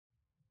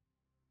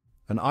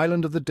An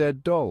island of the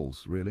dead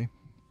dolls, really.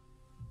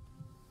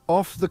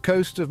 Off the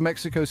coast of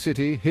Mexico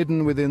City,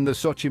 hidden within the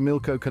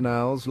Xochimilco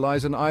canals,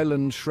 lies an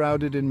island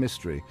shrouded in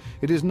mystery.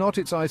 It is not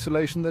its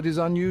isolation that is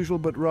unusual,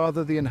 but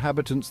rather the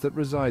inhabitants that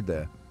reside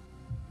there.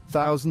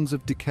 Thousands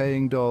of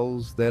decaying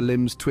dolls, their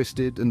limbs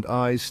twisted and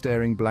eyes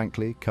staring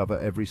blankly, cover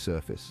every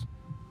surface.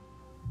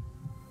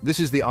 This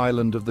is the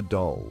island of the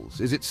dolls.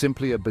 Is it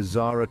simply a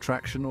bizarre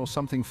attraction or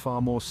something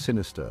far more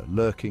sinister,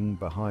 lurking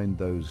behind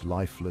those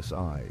lifeless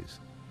eyes?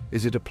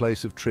 Is it a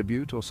place of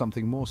tribute or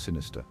something more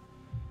sinister?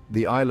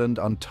 The island,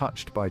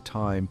 untouched by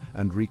time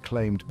and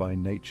reclaimed by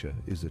nature,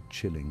 is a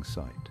chilling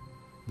sight.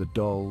 The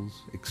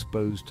dolls,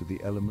 exposed to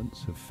the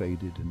elements, have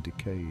faded and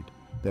decayed.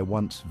 Their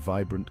once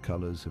vibrant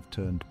colors have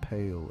turned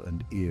pale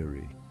and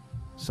eerie.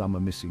 Some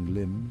are missing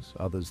limbs,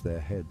 others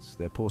their heads,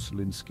 their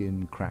porcelain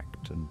skin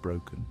cracked and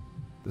broken.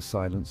 The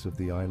silence of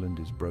the island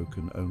is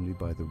broken only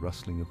by the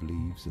rustling of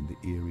leaves and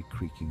the eerie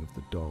creaking of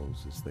the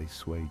dolls as they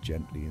sway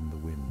gently in the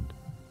wind.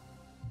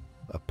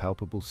 A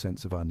palpable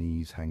sense of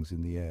unease hangs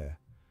in the air,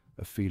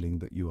 a feeling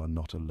that you are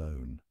not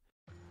alone.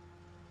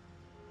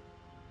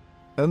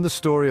 And the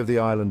story of the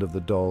island of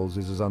the dolls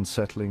is as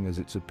unsettling as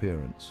its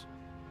appearance.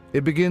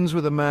 It begins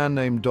with a man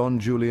named Don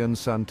Julián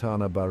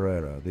Santana,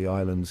 the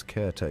island's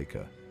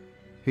caretaker.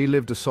 He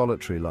lived a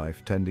solitary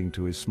life, tending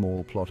to his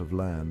small plot of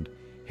land,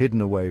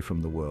 hidden away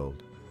from the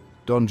world.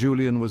 Don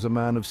Julián was a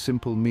man of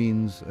simple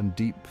means and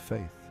deep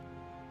faith.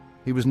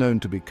 He was known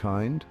to be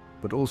kind,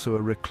 but also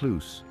a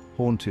recluse,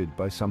 haunted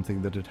by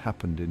something that had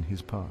happened in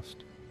his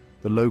past.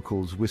 The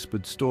locals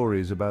whispered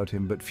stories about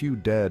him, but few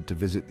dared to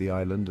visit the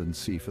island and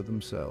see for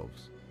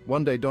themselves.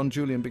 One day, Don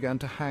Julián began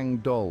to hang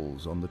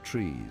dolls on the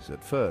trees.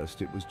 At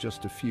first, it was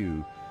just a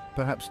few,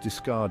 perhaps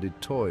discarded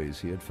toys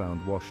he had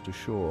found washed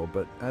ashore,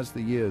 but as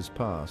the years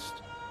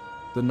passed,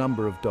 the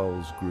number of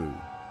dolls grew,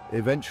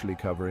 eventually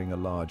covering a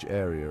large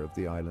area of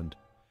the island.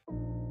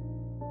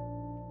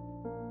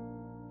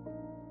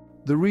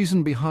 The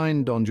reason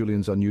behind Don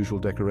Julián's unusual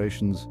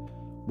decorations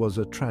was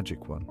a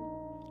tragic one.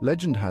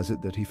 Legend has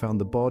it that he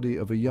found the body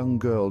of a young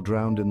girl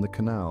drowned in the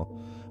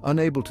canal.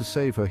 Unable to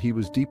save her, he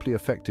was deeply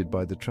affected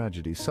by the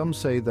tragedy. Some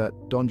say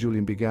that Don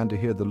Julián began to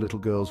hear the little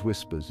girl's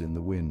whispers in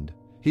the wind.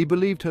 He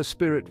believed her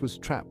spirit was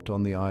trapped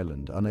on the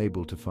island,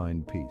 unable to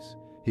find peace.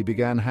 He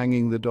began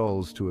hanging the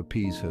dolls to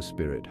appease her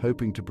spirit,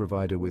 hoping to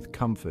provide her with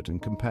comfort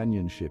and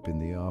companionship in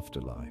the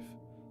afterlife.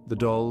 The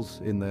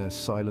dolls, in their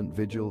silent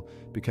vigil,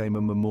 became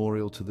a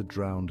memorial to the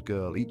drowned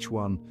girl. Each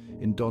one,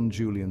 in Don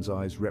Julián's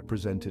eyes,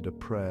 represented a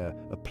prayer,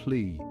 a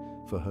plea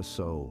for her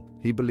soul.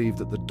 He believed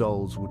that the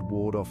dolls would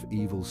ward off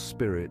evil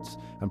spirits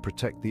and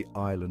protect the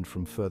island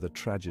from further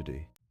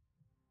tragedy.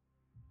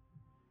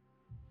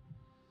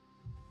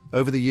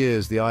 Over the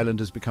years, the island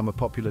has become a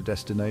popular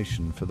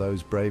destination for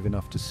those brave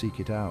enough to seek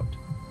it out.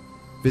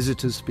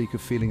 Visitors speak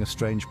of feeling a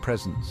strange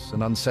presence,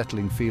 an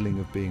unsettling feeling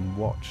of being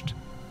watched.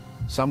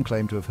 Some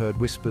claim to have heard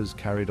whispers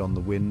carried on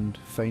the wind,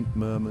 faint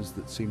murmurs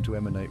that seem to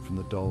emanate from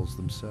the dolls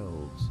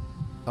themselves.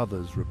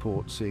 Others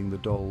report seeing the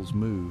dolls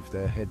move,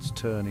 their heads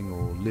turning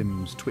or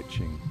limbs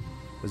twitching,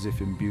 as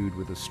if imbued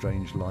with a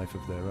strange life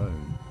of their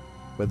own.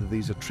 Whether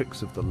these are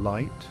tricks of the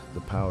light,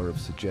 the power of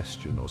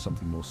suggestion, or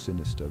something more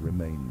sinister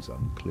remains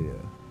unclear.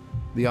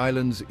 The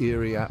island's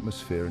eerie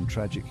atmosphere and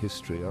tragic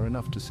history are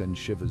enough to send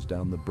shivers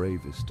down the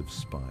bravest of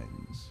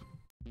spines.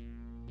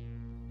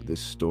 This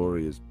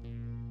story is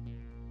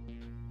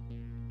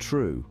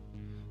true.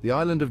 The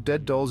island of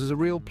dead dolls is a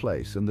real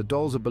place, and the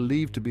dolls are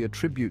believed to be a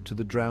tribute to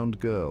the drowned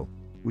girl.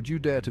 Would you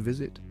dare to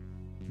visit?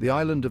 The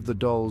island of the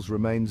dolls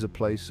remains a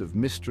place of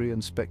mystery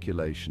and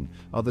speculation.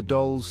 Are the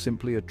dolls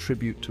simply a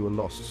tribute to a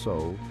lost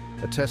soul,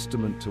 a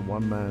testament to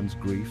one man's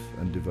grief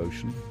and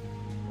devotion?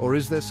 Or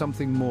is there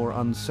something more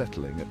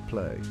unsettling at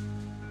play?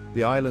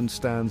 The island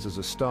stands as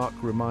a stark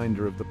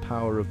reminder of the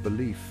power of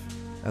belief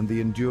and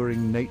the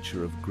enduring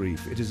nature of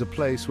grief. It is a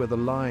place where the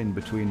line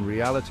between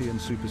reality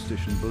and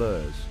superstition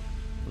blurs,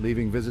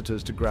 leaving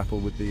visitors to grapple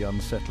with the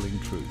unsettling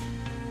truth.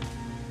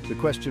 The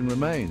question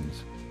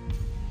remains,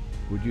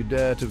 would you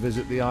dare to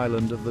visit the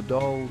island of the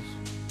dolls?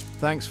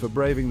 Thanks for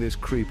braving this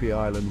creepy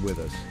island with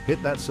us.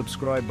 Hit that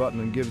subscribe button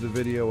and give the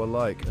video a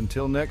like.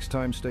 Until next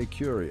time, stay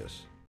curious.